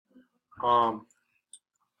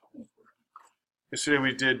Yesterday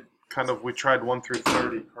we tried 1 through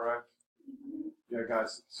 30, correct? Yeah,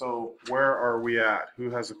 guys. So where are we at?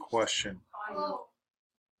 Who has a question? Oh,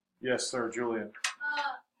 Yes, sir, Julian. I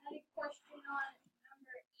had a question on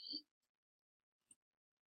number 8.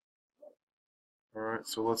 All right,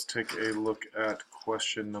 so let's take a look at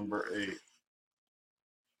question number 8.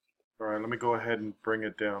 All right, let me go ahead and bring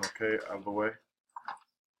it down, okay, out of the way.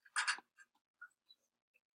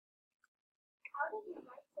 How did you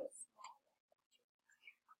write so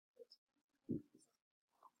small?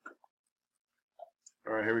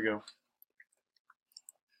 All right, here we go.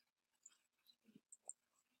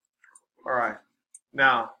 All right,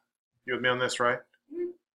 now, you with me on this, right?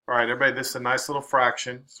 All right, everybody, this is a nice little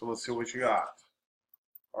fraction, so let's see what you got.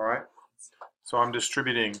 All right, so I'm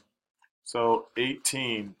distributing. So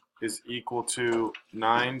 18 is equal to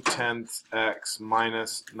 9/10 x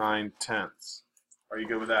minus 9/10. Are you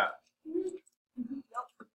good with that?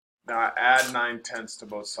 Now I add 9/10 to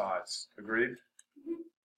both sides. Agreed?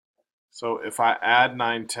 So if I add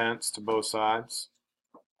 9/10 to both sides,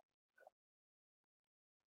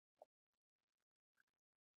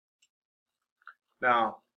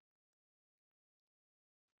 now,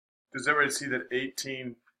 does everybody see that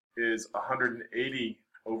 18 is 180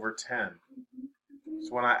 over 10?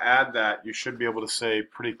 So when I add that, you should be able to say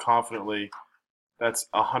pretty confidently that's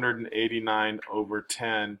 189 over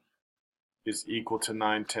 10 is equal to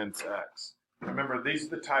 9/10 x. Remember, these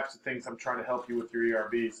are the types of things I'm trying to help you with your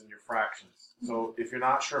ERBs and your fractions. So if you're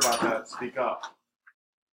not sure about that, speak up.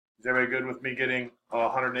 Is everybody good with me getting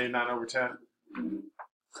 189 over 10?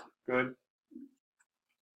 Good?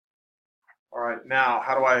 All right, now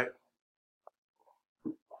how do I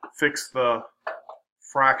fix the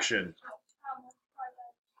fraction?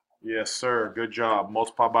 Yes, sir. Good job.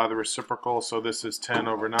 Multiply by the reciprocal. So this is 10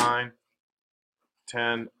 over 9.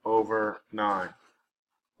 10 over 9.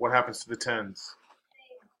 What happens to the 10s?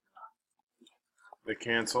 They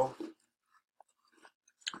cancel.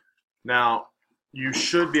 Now, you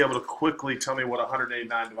should be able to quickly tell me what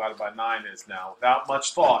 189 divided by 9 is now, without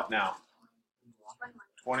much thought now.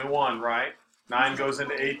 21, right? 9 goes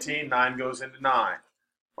into 18, 9 goes into 9.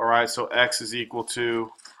 All right, so x is equal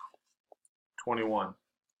to 21.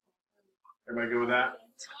 Everybody good with that?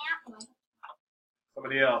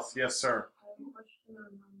 Somebody else? Yes, sir.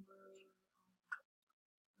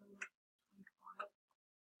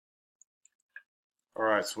 All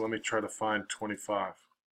right, so let me try to find 25.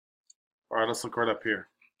 All right, let's look right up here.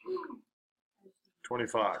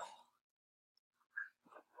 25.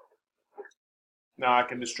 Now I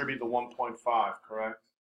can distribute the 1.5, correct?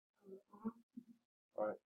 All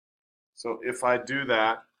right. So if I do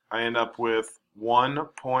that, I end up with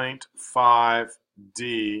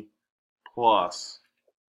 1.5d plus.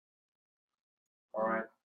 All right.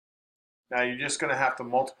 Now you're just going to have to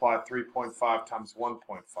multiply 3.5 times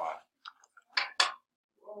 1.5.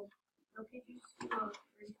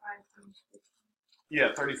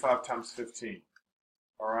 Yeah, 35 times 15.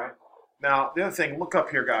 All right. Now, the other thing, look up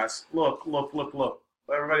here, guys. Look.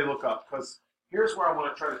 Everybody look up, because here's where I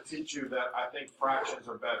want to try to teach you that I think fractions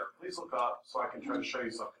are better. Please look up so I can try to show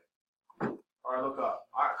you something. All right, look up.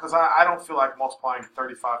 Because I don't feel like multiplying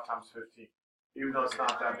 35 times 15, even though it's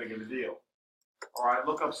not that big of a deal. All right,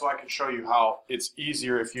 look up so I can show you how it's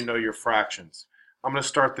easier if you know your fractions. I'm going to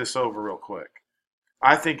start this over real quick.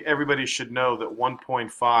 I think everybody should know that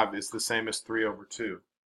 1.5 is the same as 3 over 2. Do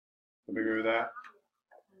you agree with that?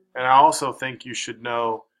 And I also think you should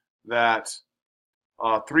know that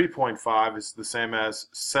 3.5 is the same as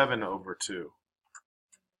 7 over 2. Does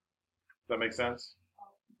that make sense?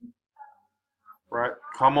 Right?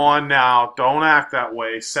 Come on now. Don't act that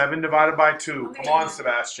way. 7 divided by 2. Come on,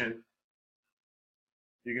 Sebastian.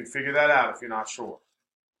 You can figure that out if you're not sure.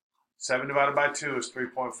 7 divided by 2 is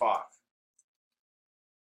 3.5.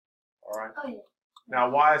 All right? Oh, yeah. Now,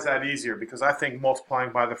 why is that easier? Because I think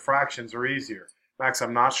multiplying by the fractions are easier. Max,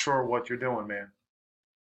 I'm not sure what you're doing, man.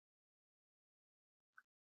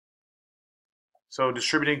 So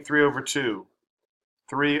distributing 3 over 2.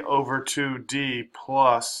 3 over 2d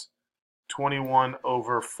plus 21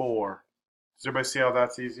 over 4. Does everybody see how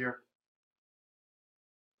that's easier?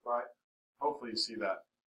 Right? Hopefully you see that.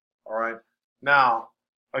 All right. Now,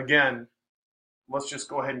 again, let's just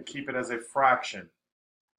go ahead and keep it as a fraction.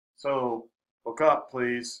 So look up,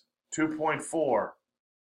 please. 2.4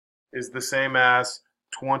 is the same as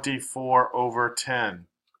 24 over 10.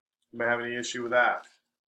 Anybody have any issue with that?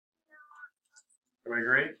 Everybody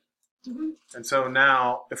agree? Mm-hmm. And so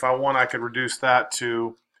now, if I want, I could reduce that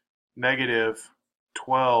to negative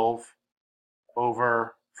 12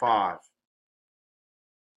 over 5.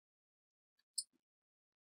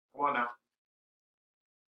 Come Come on now.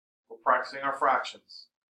 We're practicing our fractions.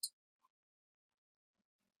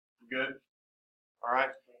 Good? All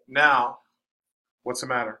right. Now, what's the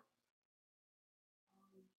matter?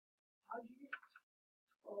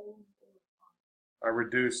 I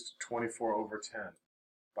reduced 24 over 10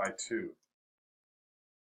 by 2.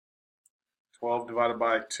 12 divided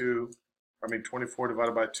by 2, 24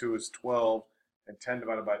 divided by 2 is 12, and 10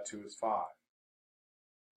 divided by 2 is 5.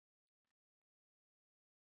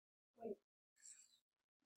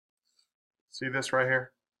 See this right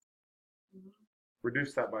here?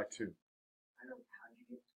 Reduce that by 2.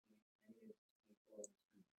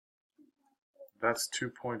 That's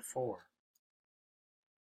 2.4.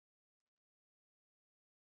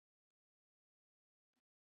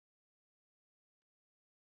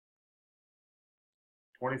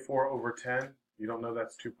 (24 over 10), you don't know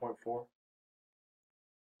that's 2.4? Oh,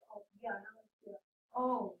 yeah,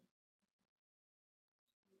 oh.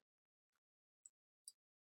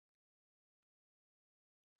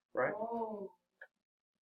 Right? Oh.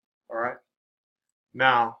 All right.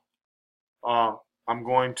 Now, I'm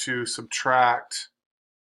going to subtract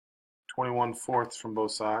 21/4 from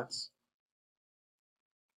both sides.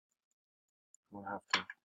 I'm going to have to.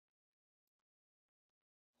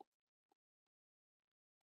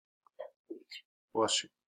 Bless you.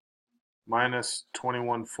 Minus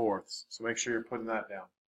 21/4. So make sure you're putting that down.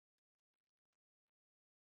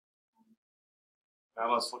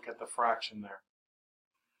 Now let's look at the fraction there.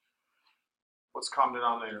 What's common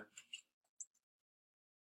denominator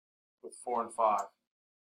with 4 and 5?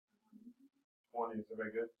 20. Is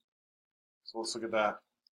everybody good? So let's look at that.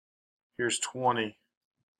 Here's 20.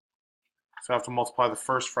 So I have to multiply the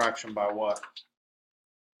first fraction by what?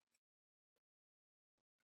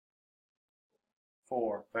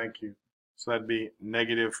 4. Thank you. So that'd be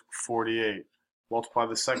negative 48. Multiply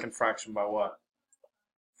the second fraction by what?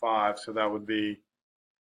 5. So that would be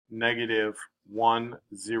negative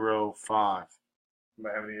 105.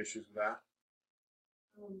 Anybody have any issues with that?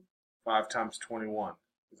 5 times 21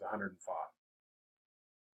 is 105.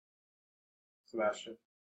 Sebastian?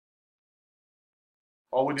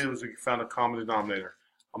 All we did was we found a common denominator.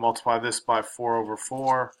 I'll multiply this by 4 over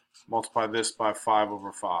 4, multiply this by 5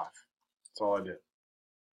 over 5. That's all I did.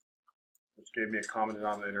 Which gave me a common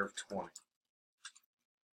denominator of 20.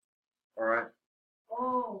 All right?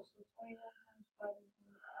 Oh, so 21 times 5 is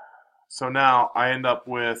 25. So now I end up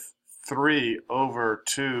with 3 over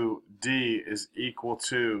 2d is equal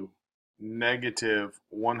to negative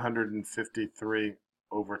 153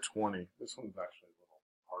 over 20. This one's actually a little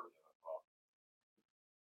harder than I thought.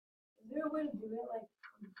 Is there a way to do it like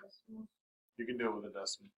on decimals? You can do it with a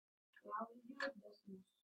decimal. How do you do it with decimals?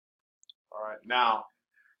 All right, now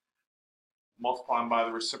multiplying by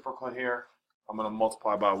the reciprocal here, I'm going to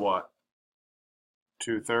multiply by what?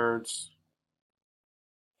 2/3,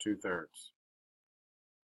 2/3.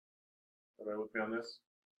 Everybody with me on this?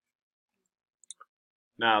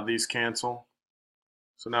 Now these cancel.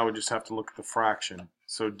 So now we just have to look at the fraction.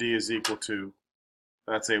 So d is equal to,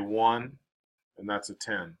 that's a 1 and that's a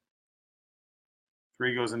 10.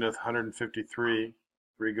 3 goes into 153.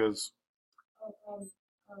 3 goes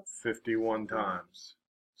 51 times.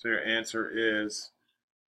 So your answer is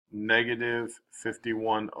negative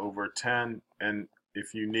 51 over 10. And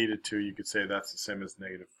if you needed to, you could say that's the same as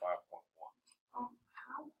negative 5.1.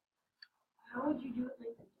 How would you do it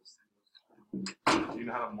like the Do you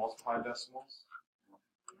know how to multiply decimals?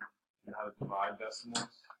 You know how to divide decimals?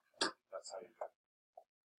 That's how you do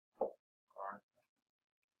it. Alright.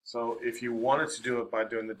 So if you wanted to do it by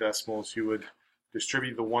doing the decimals, you would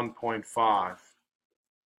distribute the 1.5.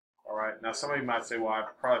 Alright. Now somebody might say, well, I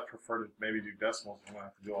probably prefer to maybe do decimals. I'm going to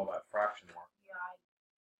have to do all that fraction work.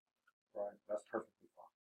 Yeah. Right. That's perfectly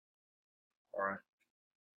fine. Alright.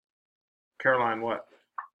 Caroline, what?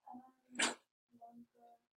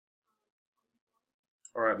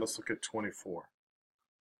 All right, let's look at 24.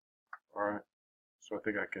 All right, so I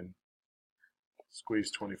think I can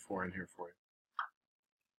squeeze 24 in here for you.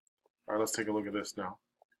 All right, let's take a look at this now.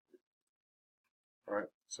 All right,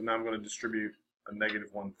 so now I'm going to distribute a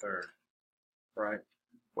negative 1/3. Right?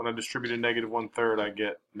 When I distribute a negative 1/3, I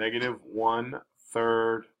get negative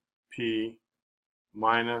 1/3 p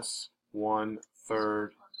minus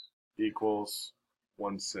 1/3 equals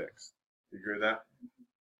 1/6. You agree with that?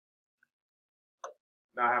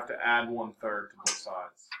 Now I have to add 1/3 to both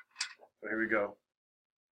sides. So here we go.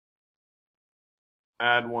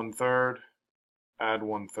 Add 1/3, add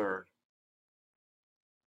 1/3.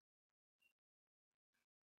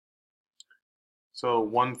 So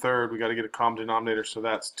 1/3, we got to get a common denominator, so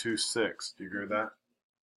that's 2/6. Do you agree with that?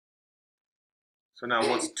 So now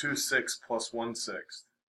what's 2/6 plus 1/6?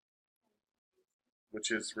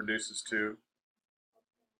 which is reduces to,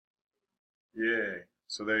 yay.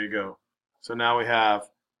 So there you go. So now we have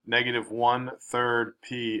negative 1/3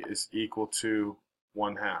 p is equal to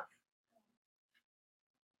 1/2.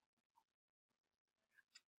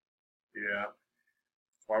 Yeah,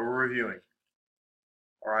 that's why we're reviewing.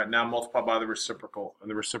 All right, now multiply by the reciprocal, and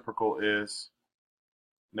the reciprocal is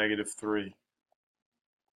 -3.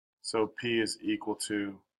 So p is equal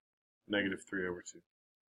to -3/2.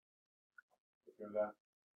 Okay, that.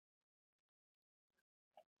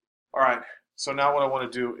 All right, so now what I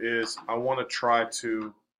want to do is I want to try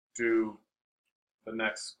to do the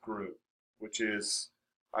next group, which is,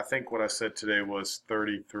 I think what I said today was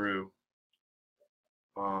 30 through,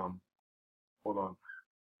 hold on.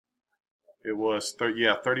 It was,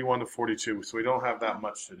 31 to 42, so we don't have that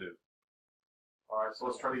much to do. All right, so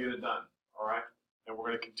let's try to get it done, all right? And we're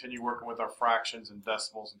going to continue working with our fractions and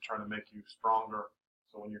decimals and trying to make you stronger,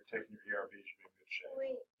 so when you're taking your ERBs, you'll be in good shape.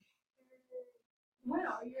 Wait. When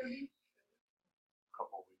are you? A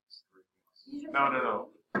couple of weeks, 3 weeks.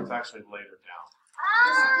 No. It's actually later now.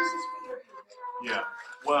 This is for your Yeah.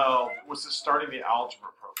 Well, this is starting the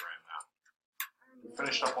algebra program now. We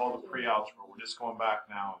finished up all the pre-algebra. We're just going back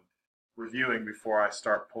now and reviewing before I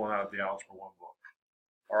start pulling out of the Algebra 1 book.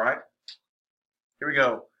 All right? Here we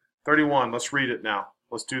go. 31. Let's read it now.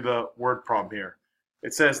 Let's do the word problem here.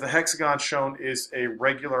 It says the hexagon shown is a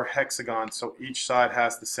regular hexagon, so each side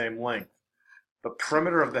has the same length. The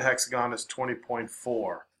perimeter of the hexagon is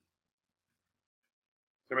 20.4.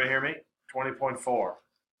 Does everybody hear me? 20.4.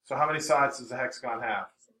 So how many sides does the hexagon have?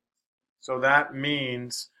 So that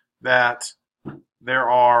means that there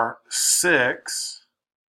are 6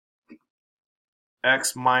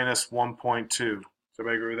 x minus 1.2. Does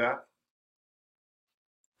everybody agree with that?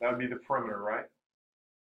 That would be the perimeter, right?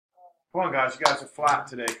 Come on, guys. You guys are flat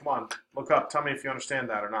today. Come on. Look up. Tell me if you understand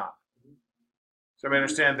that or not. So everybody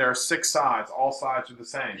understand there are 6 sides. All sides are the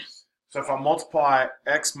same. So if I multiply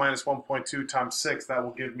x minus 1.2 times 6, that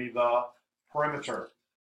will give me the perimeter.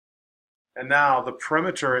 And now the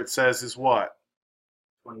perimeter, it says, is what?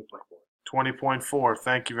 20.4. 20.4.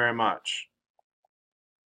 Thank you very much.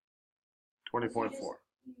 20.4.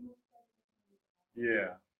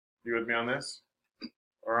 Yeah. You with me on this?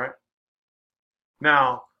 All right.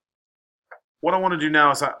 Now, what I want to do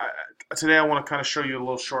now is today I want to kind of show you a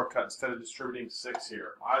little shortcut instead of distributing 6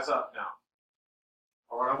 here. Eyes up now.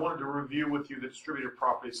 All right, I wanted to review with you the distributive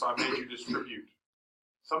property, so I made you distribute.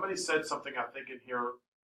 Somebody said something, I think, in here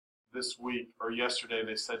this week or yesterday.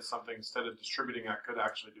 They said something, instead of distributing, I could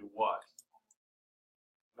actually do what?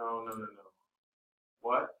 No.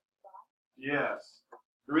 What? Yes.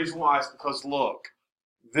 The reason why is because, look,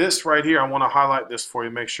 this right here, I want to highlight this for you,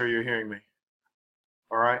 make sure you're hearing me.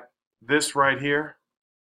 All right? This right here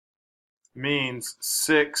means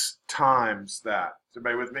 6 times that. Is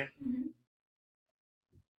everybody with me? Mm-hmm.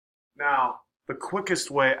 Now, the quickest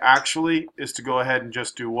way actually is to go ahead and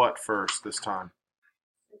just do what first this time?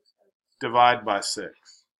 Divide by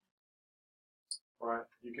 6. All right?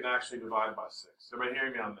 You can actually divide by 6. Everybody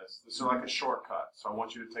hearing me on this? This is like a shortcut, so I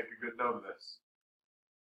want you to take a good note of this.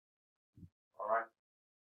 All right?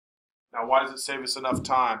 Now, why does it save us enough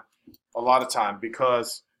time? A lot of time,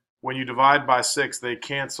 because when you divide by 6, they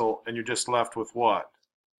cancel, and you're just left with what?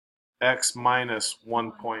 X minus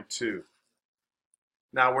 1.2.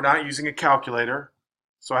 Now, we're not using a calculator,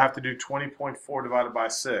 so I have to do 20.4 divided by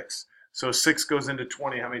 6. So 6 goes into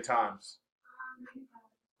 20 how many times?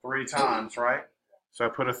 3 times, right? So I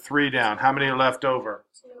put a 3 down. How many are left over?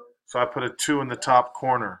 2. So I put a 2 in the top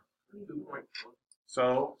corner.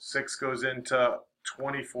 So 6 goes into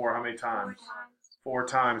 24 how many times? 4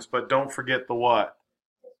 times. But don't forget the what?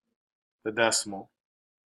 The decimal.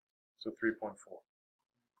 So 3.4.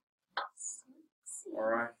 All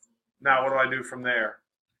right. Now what do I do from there?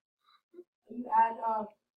 You add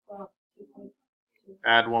 2.2.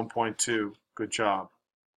 Add 1.2. Good job.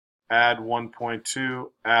 Add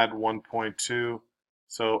 1.2. Add 1.2.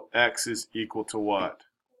 So x is equal to what?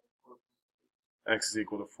 X is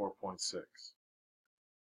equal to 4.6.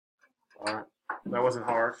 All right. That wasn't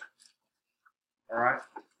hard. All right.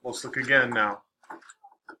 Let's look again now.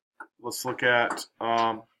 Let's look at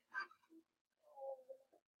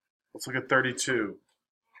 32.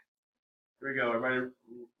 Here we go. Everybody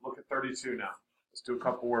look at 32 now. Let's do a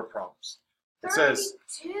couple word problems. It says,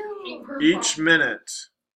 32. each minute,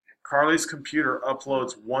 Carly's computer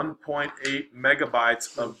uploads 1.8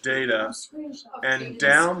 megabytes of data and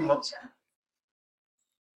downloads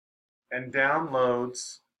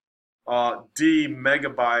D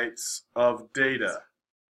megabytes of data.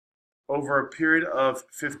 Over a period of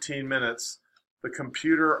 15 minutes, the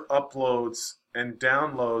computer uploads and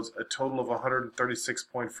downloads a total of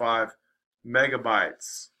 136.5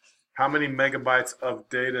 megabytes. How many megabytes of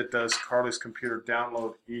data does Carly's computer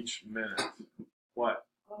download each minute? What?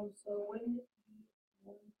 So wouldn't it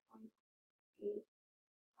be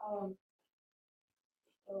 1.8?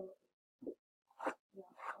 So yeah,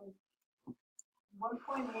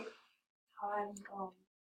 1.8 times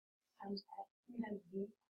times b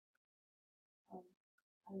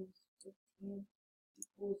times 15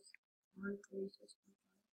 equals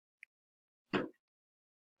 136.5.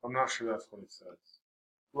 I'm not sure that's what it says.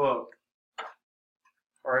 Look.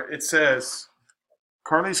 All right, it says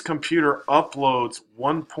Carly's computer uploads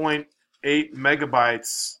 1.8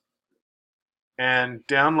 megabytes and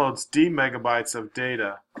downloads D megabytes of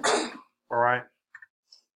data. All right.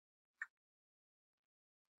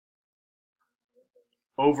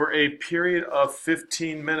 Over a period of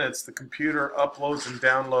 15 minutes, the computer uploads and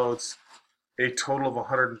downloads a total of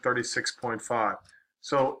 136.5.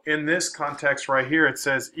 So in this context right here, it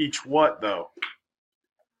says each what, though?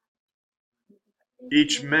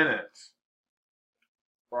 Each minute,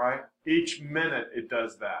 right? Each minute it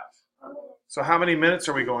does that. So how many minutes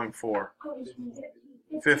are we going for?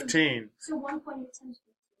 15. So 1.8 times 15.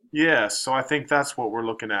 Yes, so I think that's what we're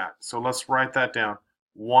looking at. So let's write that down.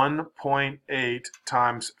 1.8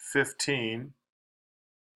 times 15.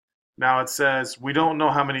 Now it says we don't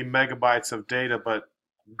know how many megabytes of data, but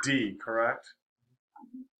D, correct?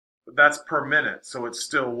 But that's per minute, so it's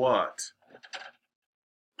still what?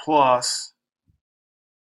 Plus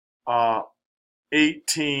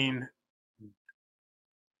 18.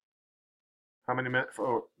 How many minutes?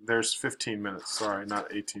 Oh, there's 15 minutes. Sorry,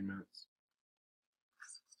 not 18 minutes.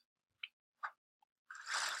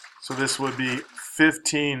 So this would be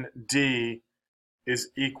 15D is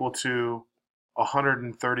equal to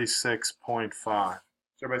 136.5. Does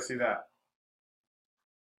everybody see that?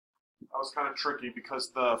 That was kind of tricky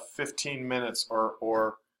because the 15 minutes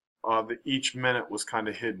or the each minute was kind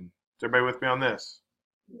of hidden. Is everybody with me on this?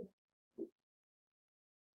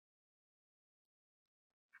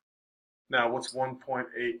 Now, what's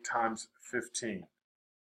 1.8 times 15?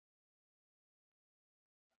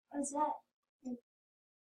 What is that?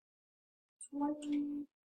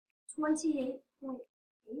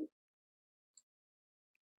 28.8?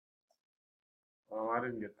 Oh, I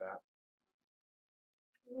didn't get that.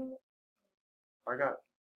 I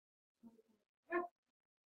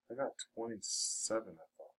got 27, I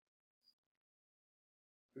thought.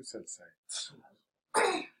 Who said same?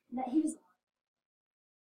 That he was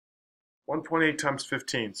 1.8 times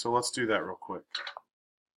 15. So let's do that real quick.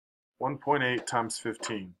 1.8 times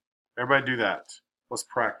 15. Everybody do that. Let's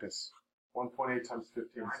practice. 1.8 times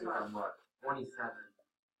 15. See if I'm right. 27.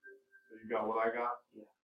 There you go. What I got? Yeah.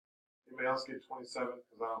 Anybody else get 27?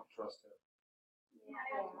 Because I don't trust him.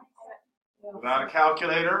 Yeah. Without a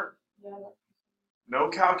calculator? Yeah. No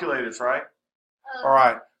calculators, right? All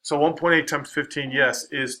right. So 1.8 times 15, yes,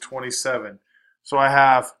 is 27. So I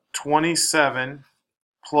have 27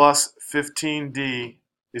 plus 15D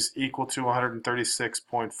is equal to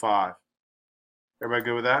 136.5. Everybody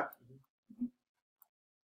good with that?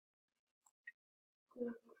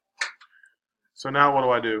 So now what do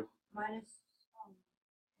I do? Minus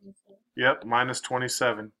 27. Yep, minus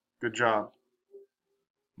 27. Good job.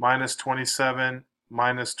 Minus 27,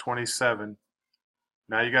 minus 27.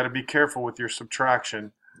 Now you got to be careful with your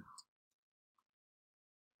subtraction.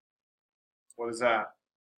 What is that?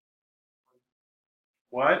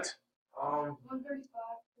 What? 135.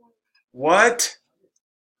 What?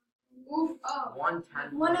 Oof, oh.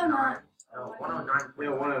 110. 109. No, 109. Yeah,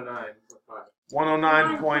 109.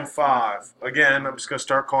 109.5. Again, I'm just going to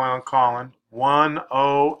start calling on Colin.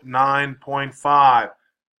 109.5.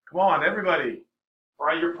 Come on, everybody. All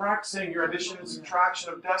right, you're practicing your addition and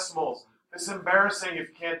subtraction of decimals. It's embarrassing if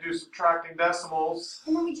you can't do subtracting decimals.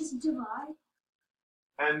 And then we just divide.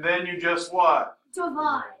 And then you just what?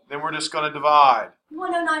 Divide. Then we're just going to divide.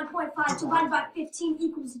 109.5 divided by 15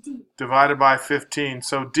 equals D. Divided by 15.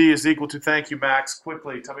 So D is equal to, thank you, Max.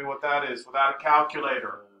 Quickly, tell me what that is without a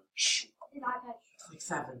calculator. Shh. It's like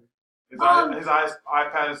 7. His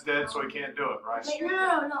iPad is dead, so he can't do it, right? Wait,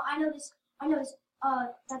 no. I know this.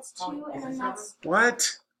 That's 2, and then that's.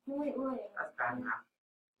 What? No, wait. That's bad enough.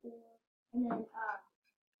 And then,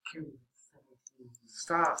 Q, 17.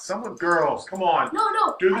 Stop. Someone, girls, come on.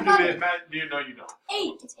 No. Do I the got do it. it, Matt. You know you don't.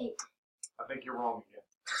 8. It's 8. I think you're wrong again.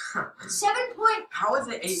 7 point. How is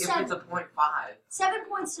it 8 if it's a 0.5?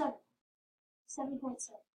 7.7.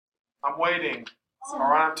 7.7. I'm waiting. All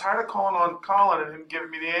right, I'm tired of calling on Colin and him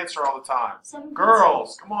giving me the answer all the time. 7.7.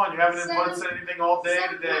 Girls, come on. You haven't inputted anything all day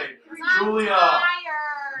today. Julia.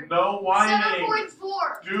 No whining.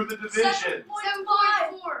 7.4. Do the division.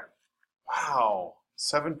 7.4. Wow.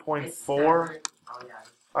 It's 7.4? 7. Oh, yeah.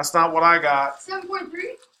 That's not what I got. 7.3.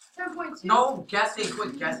 7.2. No, guessing.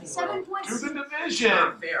 Quit guessing. 7.6. Do the division.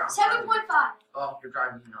 Not fair. 7.5. Oh, you're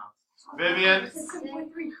driving me nuts. Vivian.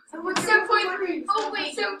 7.3. 7.3. Oh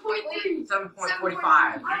wait, 7.3.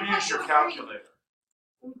 7.45. You use your calculator.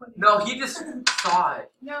 No, he just saw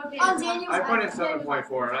it. No, Oh, Daniel. I put in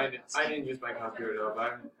 7.4, and I didn't use my calculator though,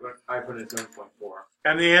 but I put in 7.4.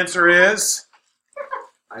 And the answer is?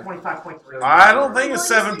 25.3. I don't think it's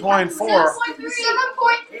 7.4. 7.3.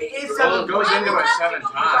 It's Well, it 7. goes into it 7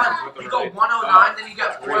 times with the You go right. 109, then you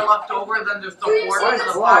got 4 left over, then there's the 4 Well, to the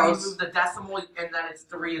it's 5, you close. move the decimal, and then it's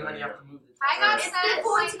 3, and then you have to move the I got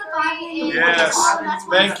decimal. 7.3. Yes.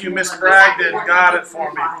 Thank you, Miss Bragdon. Got it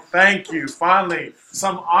for me. Thank you. Finally,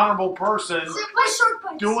 some honorable person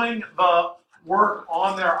doing the work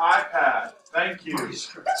on their iPad. Thank you.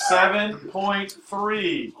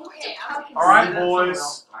 7.3. Okay, All right,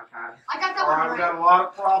 boys. I got that All one right, we right. got a lot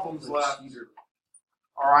of problems left.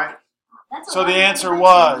 All right. That's So a the lot. answer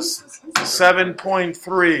was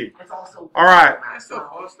 7.3. It's also All right. That's still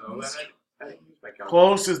close though. I didn't use my calculator.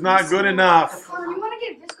 Close is not good enough. You want to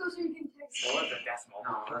get Visco so you can text. Well, that's a decimal.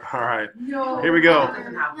 No, All right. No. Here we go. It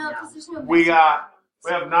doesn't have No, yeah. because there's no. We have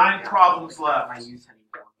 9 problems I left. use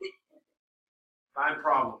anymore. 9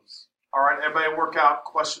 problems. All right, everybody work out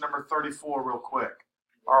question number 34 real quick.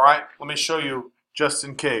 All right, let me show you just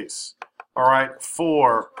in case. All right,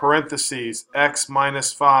 4 parentheses x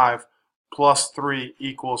minus 5 plus 3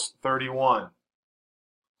 equals 31.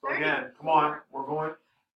 So again, come on, we're going.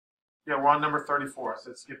 Yeah, we're on number 34. I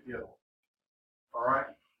said skip the other one. All right.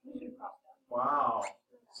 Wow.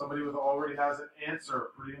 Somebody with already has an answer.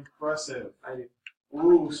 Pretty impressive.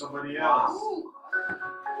 Ooh, somebody else. Ooh.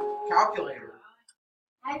 Calculator.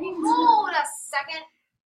 I think Hold a second.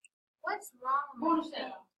 What's wrong with Bonus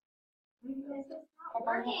me?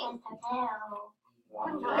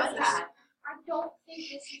 What What is that? I don't think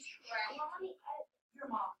this is correct. Your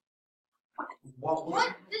mom. What was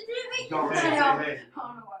What? This didn't make Hey, sense. hey,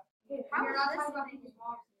 hey. How is this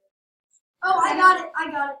Oh, I got it.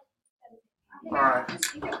 I got it. All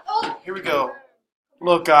right. Oh, Here we go.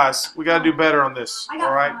 Look, guys, we got to do better on this. I got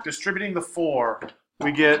All right, 5. distributing the 4,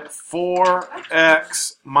 we get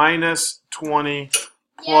 4x minus 20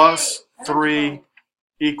 plus 3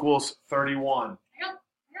 equals 31.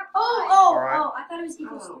 All right. I thought it was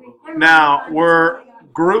equals 3. Never mind. Now, I we're got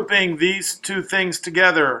it. grouping these two things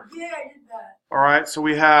together. Yeah, I did that. All right, so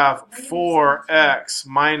we have 4x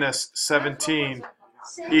minus 17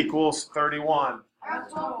 equals 31. I got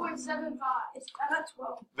 12.75. I got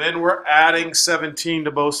 12. Then we're adding 17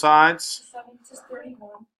 to both sides. 7 is 31.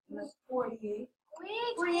 And that's 48.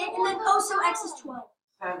 48, And then also x is 12.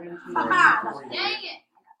 17? Haha. dang it.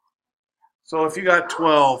 So if you got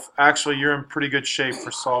 12, actually you're in pretty good shape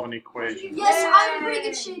for solving equations. Yes, I'm in pretty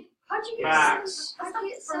good shape. How'd you get Max. How'd you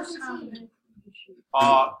get 17?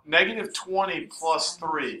 Negative 20 plus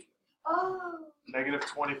 3. Oh. Negative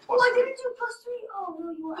 20 plus Oh, I 3. didn't do plus 3. Oh,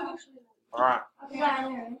 no, you were actually. All right, Okay, I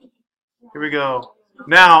know. here we go.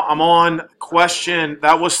 Now I'm on question,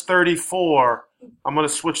 that was 34. I'm going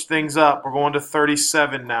to switch things up. We're going to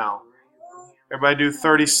 37 now. Everybody do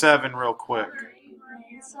 37 real quick.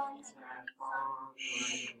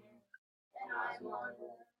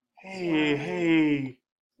 Hey, hey.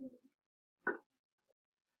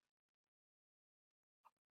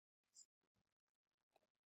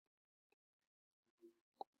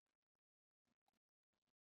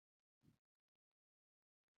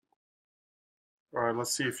 All right,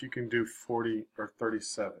 let's see if you can do 40 or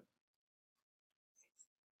 37.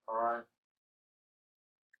 All right.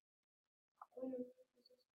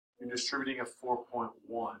 You're distributing a 4.1.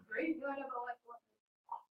 Great. You want to go like what?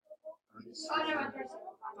 Oh, never mind.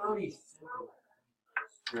 30.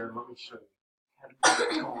 Here, let me show you.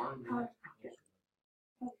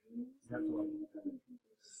 You have to like-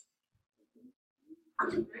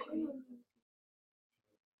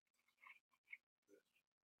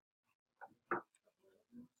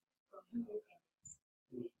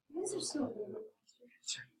 These are so good.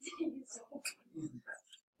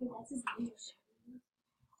 That's his name.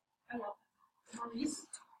 I love that.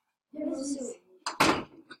 Yeah, this is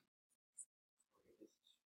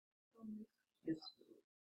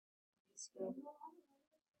so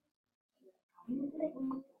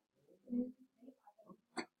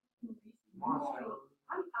I'm out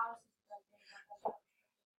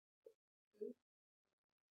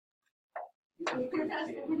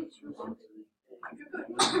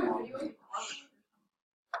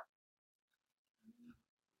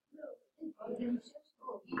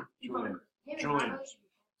Julian.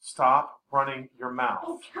 Stop running your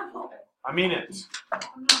mouth. I mean it.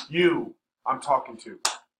 You, I'm talking to.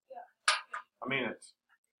 I mean it.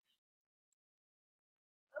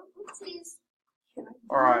 Oopsies.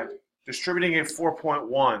 All right. Distributing a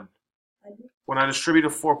 4.1. When I distribute a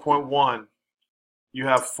 4.1, you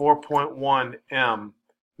have 4.1 m.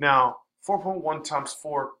 Now, 4.1 times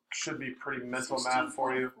 4 should be pretty mental math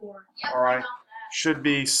for you. Yep, All right. I got that. Should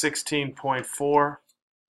be 16.4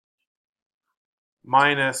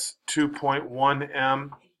 minus 2.1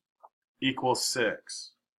 m equals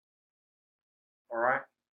 6. All right.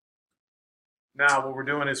 Now, what we're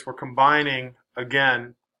doing is we're combining,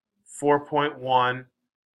 again, 4.1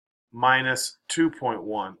 minus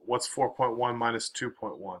 2.1. What's 4.1 minus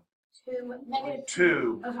 2.1? Negative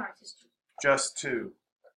 2. Oh, sorry, Just 2.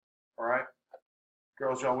 All right?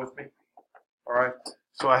 Girls, y'all with me? All right?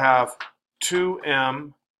 So I have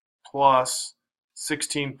 2m plus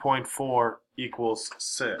 16.4 equals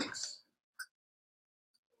 6.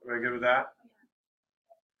 Everybody good with that?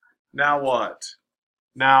 Now what?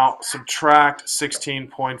 Now subtract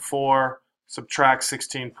 16.4, subtract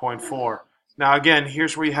 16.4. Now again,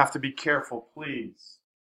 here's where you have to be careful, please.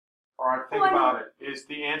 All right, think about it. Is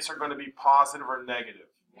the answer going to be positive or negative?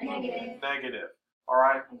 Negative. Negative. All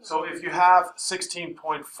right, so if you have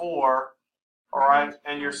 16.4, all right,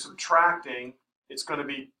 and you're subtracting, it's going to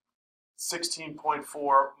be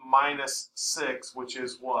 16.4 minus 6, which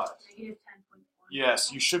is what? Negative 10.4.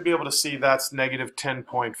 Yes, you should be able to see that's negative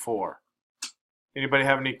 10.4. Anybody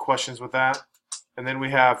have any questions with that? And then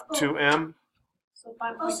we have 2m, So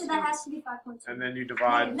 5. Oh, so that has to be 5.2. and then you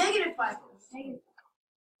divide. Negative 5. Negative.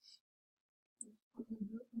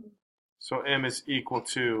 So m is equal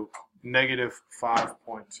to negative 5.2.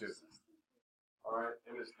 All right,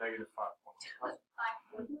 m is negative 5.2.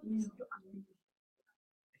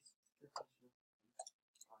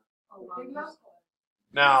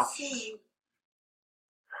 Now,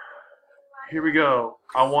 here we go.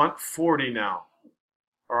 I want 40 now.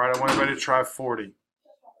 All right, I want everybody to try 40.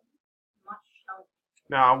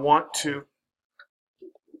 Now I want to,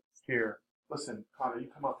 here, listen, Connor, you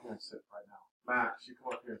come up here and sit right now. Max, you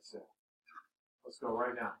come up here and sit. Let's go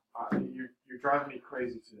right now. You're driving me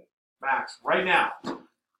crazy today. Max, right now.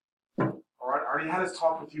 All right, I already had this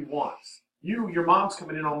talk with you once. Your mom's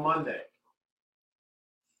coming in on Monday.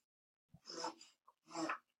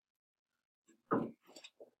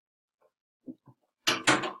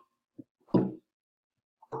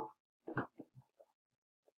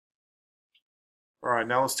 All right,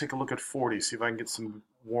 now let's take a look at 40, see if I can get some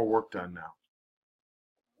more work done now.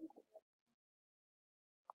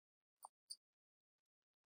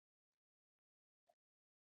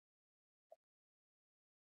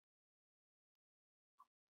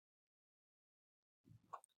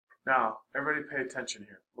 Now, everybody pay attention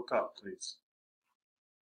here. Look up, please.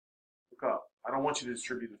 Look up. I don't want you to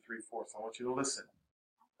distribute the 3/4. I want you to listen.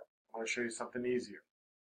 I want to show you something easier.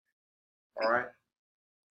 All right?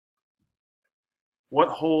 What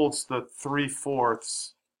holds the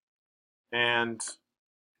 3/4 and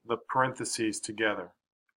the parentheses together?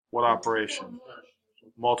 What operation?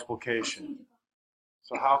 Multiplication.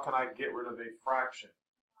 So how can I get rid of a fraction?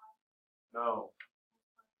 No.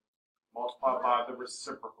 Multiply by the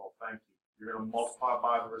reciprocal. Thank you. You're going to multiply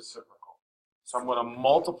by the reciprocal. So I'm going to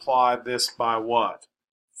multiply this by what?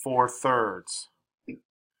 4/3.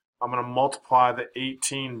 I'm going to multiply the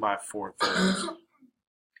 18 by 4/3.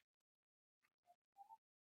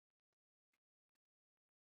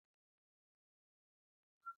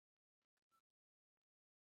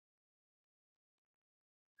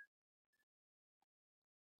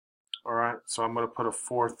 All right, so I'm going to put a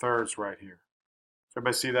 4/3 right here.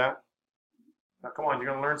 Everybody see that? Now come on, you're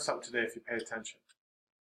going to learn something today if you pay attention.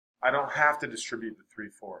 I don't have to distribute the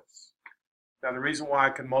 3/4. Now the reason why I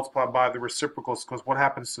can multiply by the reciprocal is because what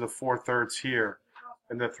happens to the 4/3 here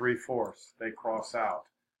and the 3/4? They cross out.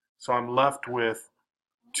 So I'm left with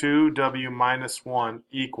 2w minus 1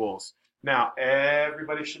 equals. Now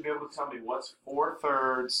everybody should be able to tell me what's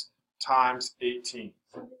 4/3 times 18.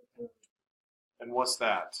 And what's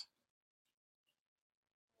that?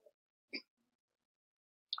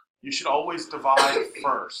 You should always divide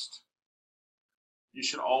first. You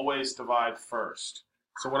should always divide first.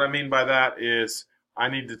 So what I mean by that is I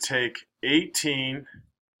need to take 18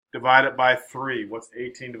 divided by 3. What's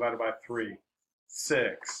 18 divided by 3?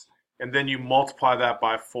 6. And then you multiply that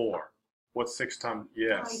by 4. What's 6 times?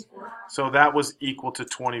 Yes. 24. So that was equal to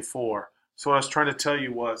 24. So what I was trying to tell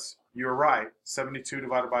you was, you're right, 72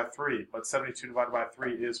 divided by 3. But 72 divided by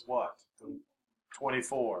 3 is what?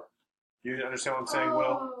 24. You understand what I'm saying,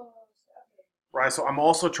 Will? Right, so I'm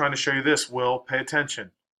also trying to show you this, Will. Pay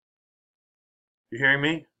attention. You hearing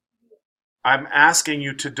me? I'm asking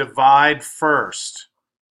you to divide first.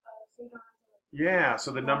 Yeah,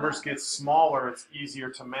 so the numbers get smaller, it's easier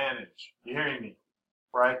to manage. You hearing me?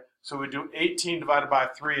 Right? So we do 18 divided by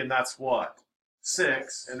 3, and that's what?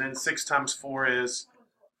 6. And then 6 times 4 is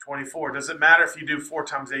 24. Does it matter if you do 4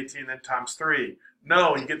 times 18 and then times 3?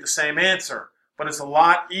 No, you get the same answer. But it's a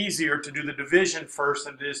lot easier to do the division first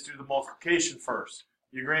than it is to do the multiplication first.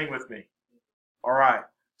 You agreeing with me? All right.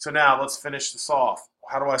 So now let's finish this off.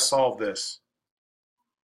 How do I solve this?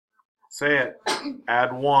 Say it.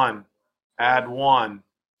 Add 1. Add 1.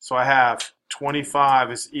 So I have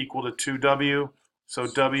 25 is equal to 2w. So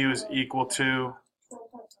w is equal to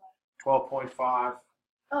 12.5.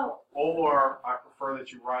 Oh. Or I prefer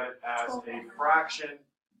that you write it as a fraction,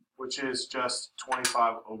 which is just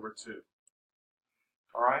 25 over 2.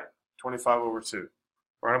 All right? 25 over 2.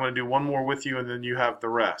 All right, I'm going to do one more with you, and then you have the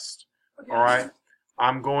rest. Okay. All right?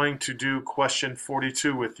 I'm going to do question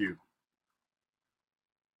 42 with you.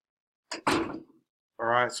 All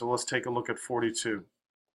right, so let's take a look at 42.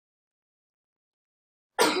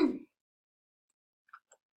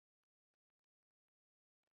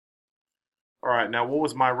 All right, now what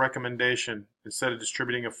was my recommendation? Instead of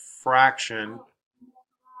distributing a fraction,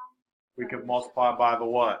 we could multiply by the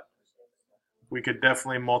what? We could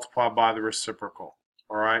definitely multiply by the reciprocal.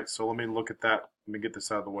 All right, so let me look at that. Let me get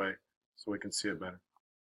this out of the way so we can see it better.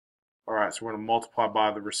 All right, so we're going to multiply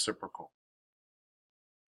by the reciprocal.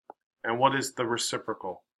 And what is the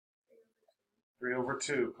reciprocal? 3 over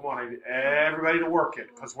 2. Come on, I need everybody to work it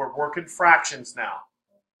because we're working fractions now.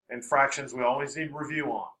 And fractions we always need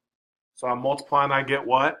review on. So I'm multiplying, I get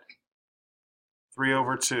what? 3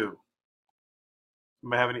 over 2.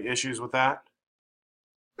 Anybody have any issues with that?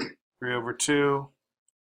 3 over 2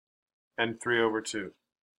 and 3 over 2.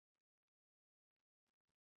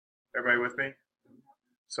 Everybody with me?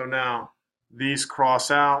 So now, these cross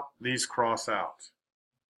out, these cross out.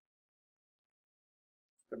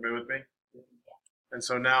 Everybody with me? And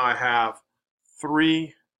so now I have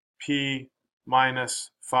 3p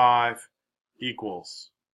minus 5 equals.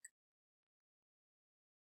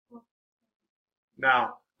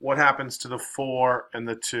 Now, what happens to the 4 and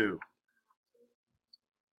the 2?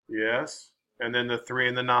 Yes. And then the 3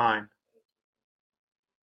 and the 9.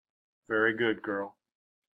 Very good, girl.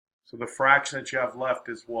 So the fraction that you have left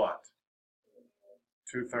is what?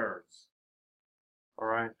 2/3. All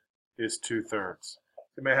right? Is 2/3.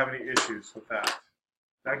 You may have any issues with that.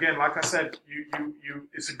 Now again, like I said,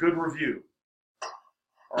 it's a good review.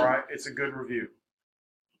 All right? It's a good review.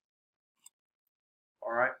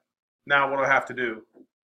 All right? Now what do I have to do?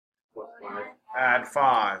 Add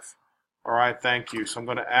 5. All right, thank you. So I'm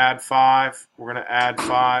going to add 5. We're going to add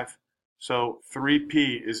 5. So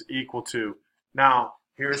 3p is equal to. Now,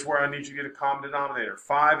 here's where I need you to get a common denominator.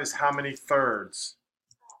 5 is how many thirds?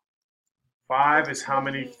 5 is how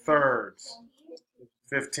many thirds?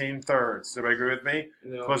 15 thirds. Does everybody agree with me?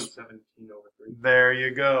 And it'll be 17 over 3. There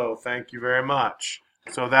you go. Thank you very much.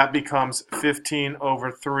 So that becomes 15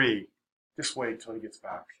 over 3. Just wait until he gets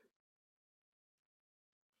back.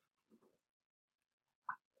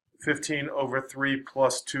 15 over 3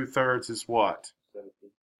 plus 2/3 is what?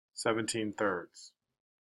 17 thirds.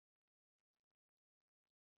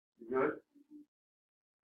 You good?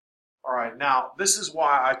 All right, now this is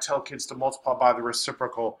why I tell kids to multiply by the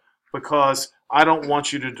reciprocal, because I don't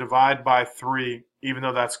want you to divide by 3, even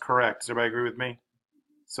though that's correct. Does everybody agree with me?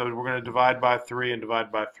 So we're going to divide by 3 and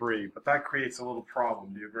divide by 3, but that creates a little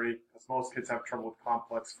problem. Do you agree? Because most kids have trouble with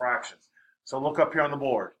complex fractions. So look up here on the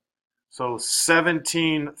board. So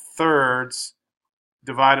 17 thirds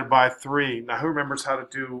divided by 3. Now who remembers how to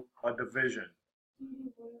do a division?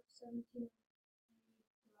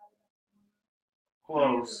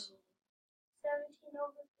 Close. 17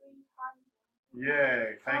 over 3 times.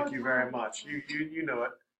 Yay, thank you very much. You know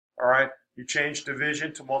it. All right, you change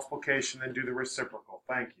division to multiplication, then do the reciprocal.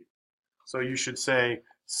 Thank you. So you should say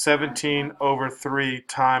 17 over 3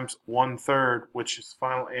 times 1/3, which is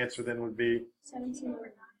final answer then would be? 17 over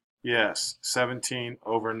 9. Yes, 17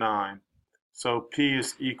 over 9. So P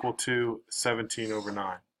is equal to 17 over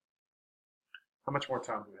 9. How much more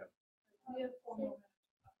time do we have? We have 4 more.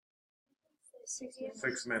 6 minutes.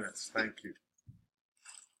 6 minutes. Thank you.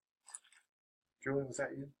 Julie, was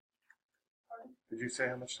that you? Pardon? Did you say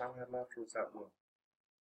how much time we had left, or was that Will?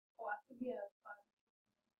 Oh, I could be a 5.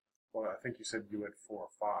 Well, I think you said you had 4 or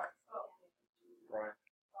 5, Oh. right?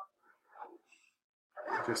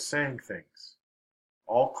 Just saying things.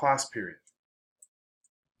 All class period.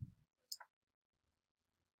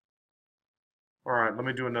 All right, let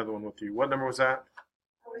me do another one with you. What number was that?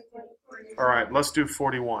 All right, let's do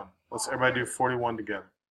 41. Let's everybody do 41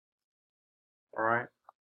 together. All right.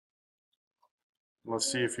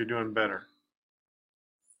 Let's see if you're doing better.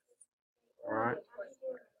 All right.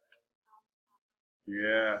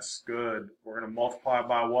 Yes, good. We're going to multiply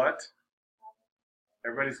by what?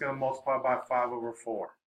 Everybody's going to multiply by 5 over 4.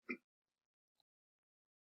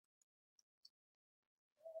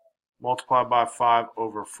 Multiply by 5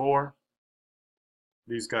 over 4.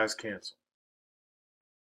 These guys cancel.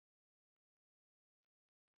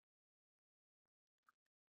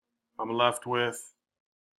 I'm left with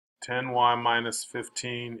 10y minus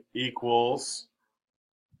 15 equals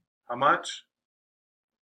how much?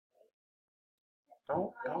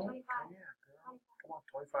 Don't, yeah, come on,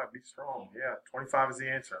 25, be strong. Yeah, 25 is the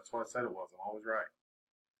answer. That's what I said it was. I'm always right.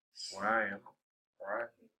 When I am. All right.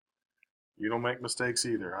 You don't make mistakes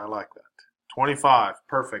either. I like that. 25,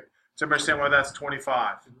 perfect. Does everybody understand why that's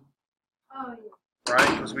 25? Oh, yeah. Right?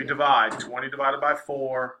 Because we divide 20 divided by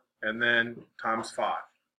 4 and then times 5.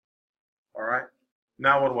 All right.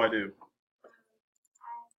 Now what do?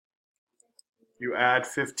 You add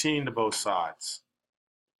 15 to both sides.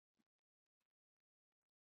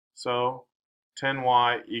 So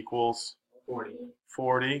 10y equals 40.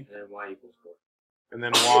 40. And then y equals 4. And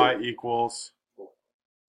then y equals 4.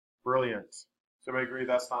 Brilliant. So everybody agree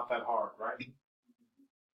that's not that hard, right?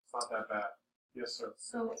 It's not that bad. Yes, sir.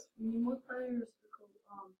 So when you multiply your circle,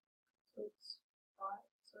 so it's 5.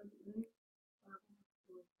 So you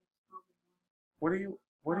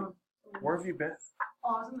Where have you been?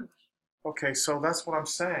 awesome. Okay, so that's what I'm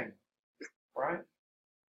saying, right?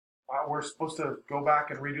 We're supposed to go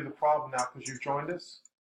back and redo the problem now because you've joined us.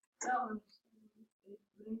 No, I'm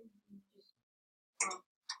just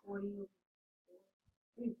 40.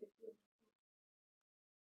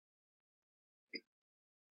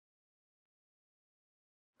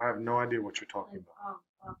 I have no idea what you're talking about.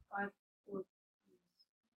 5, 4.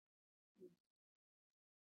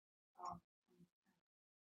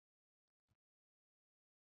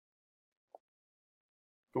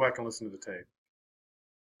 Go back and listen to the tape.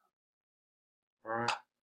 All right.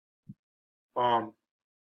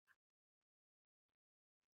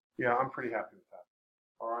 Yeah, I'm pretty happy with that.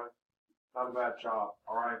 All right. Not a bad job.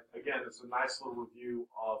 All right. Again, it's a nice little review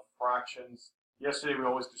of fractions. Yesterday we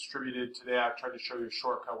always distributed. Today I tried to show you a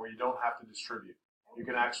shortcut where you don't have to distribute. You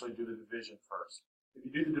can actually do the division first. If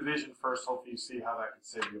you do the division first, hopefully you see how that can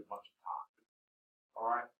save you a bunch of time. All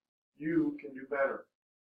right. You can do better.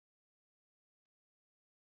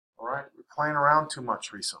 All right. We're playing around too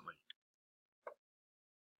much recently.